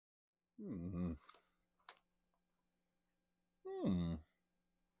Hmm. Hmm.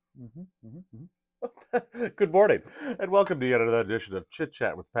 Good morning, and welcome to yet another edition of Chit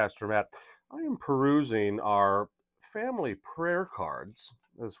Chat with Pastor Matt. I am perusing our family prayer cards,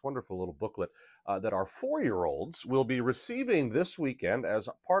 this wonderful little booklet that our 4-year-olds will be receiving this weekend as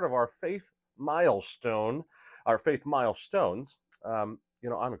part of our Faith Milestone, our Faith Milestones. I'm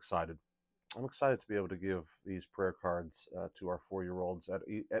excited. I'm excited to be able to give these prayer cards to our 4-year-olds at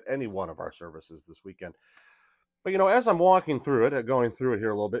any one of our services this weekend. But as I'm walking through it, going through it here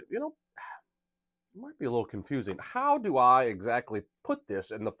a little bit, it might be a little confusing. How do I exactly put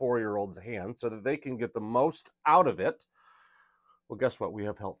this in the 4-year-old's hand so that they can get the most out of it? Well, guess what? We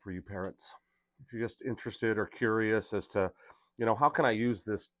have help for you parents. If you're just interested or curious as to, how can I use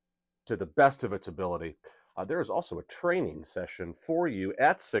this to the best of its ability? There is also a training session for you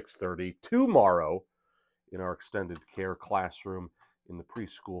at 6:30 tomorrow in our extended care classroom in the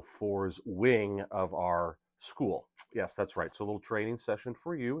preschool 4's wing of our school. Yes, that's right. So a little training session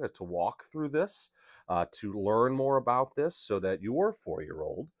for you to walk through this, to learn more about this so that your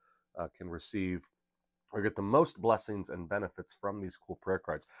 4-year-old can receive or get the most blessings and benefits from these cool prayer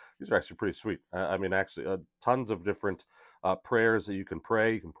cards. These are actually pretty sweet. Actually, tons of different prayers that you can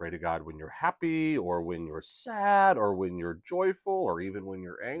pray. You can pray to God when you're happy, or when you're sad, or when you're joyful, or even when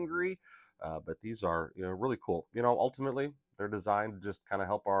you're angry. But these are really cool. Ultimately, they're designed to just kind of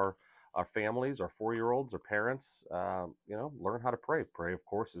help our families, our 4-year-olds, our parents, learn how to pray. Pray, of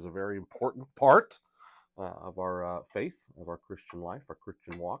course, is a very important part of our faith, of our Christian life, our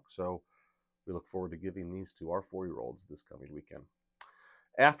Christian walk. So we look forward to giving these to our 4-year-olds this coming weekend.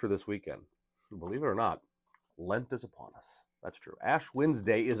 After this weekend, believe it or not, Lent is upon us. That's true. Ash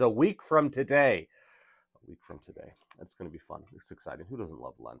Wednesday is a week from today. A week from today. It's going to be fun. It's exciting. Who doesn't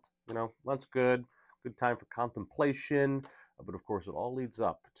love Lent? Lent's good. Good time for contemplation. But of course, it all leads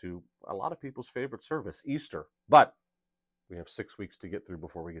up to a lot of people's favorite service, Easter. But we have 6 weeks to get through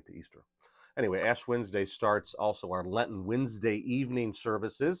before we get to Easter. Anyway, Ash Wednesday starts also our Lenten Wednesday evening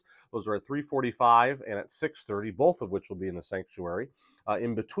services. Those are at 3:45 and at 6:30, both of which will be in the sanctuary.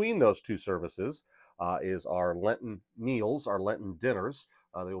 In between those two services is our Lenten meals, our Lenten dinners.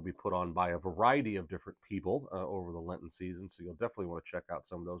 They will be put on by a variety of different people over the Lenten season, so you'll definitely want to check out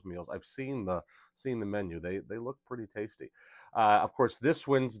some of those meals. I've seen the menu; they look pretty tasty. Of course, this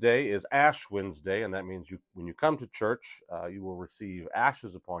Wednesday is Ash Wednesday, and that means when you come to church, you will receive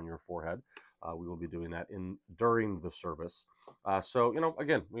ashes upon your forehead. We will be doing that during the service. So,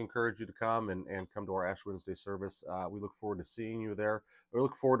 again, we encourage you to come and come to our Ash Wednesday service. We look forward to seeing you there. We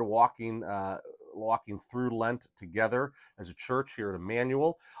look forward to walking through Lent together as a church here at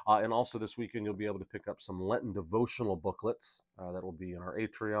Emmanuel. And also this weekend, you'll be able to pick up some Lenten devotional booklets that will be in our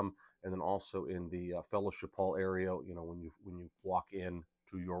atrium, and then also in the fellowship hall area, when you walk in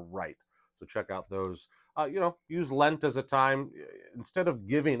to your right. So check out those. Use Lent as a time. Instead of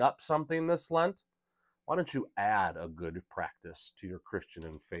giving up something this Lent, why don't you add a good practice to your Christian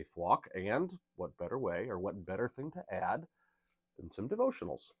and faith walk? And what better way, or what better thing to add than some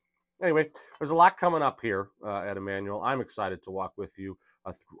devotionals? Anyway, there's a lot coming up here at Emmanuel. I'm excited to walk with you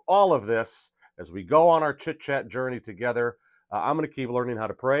through all of this as we go on our Chit Chat journey together. I'm going to keep learning how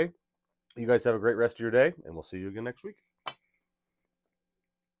to pray. You guys have a great rest of your day, and we'll see you again next week.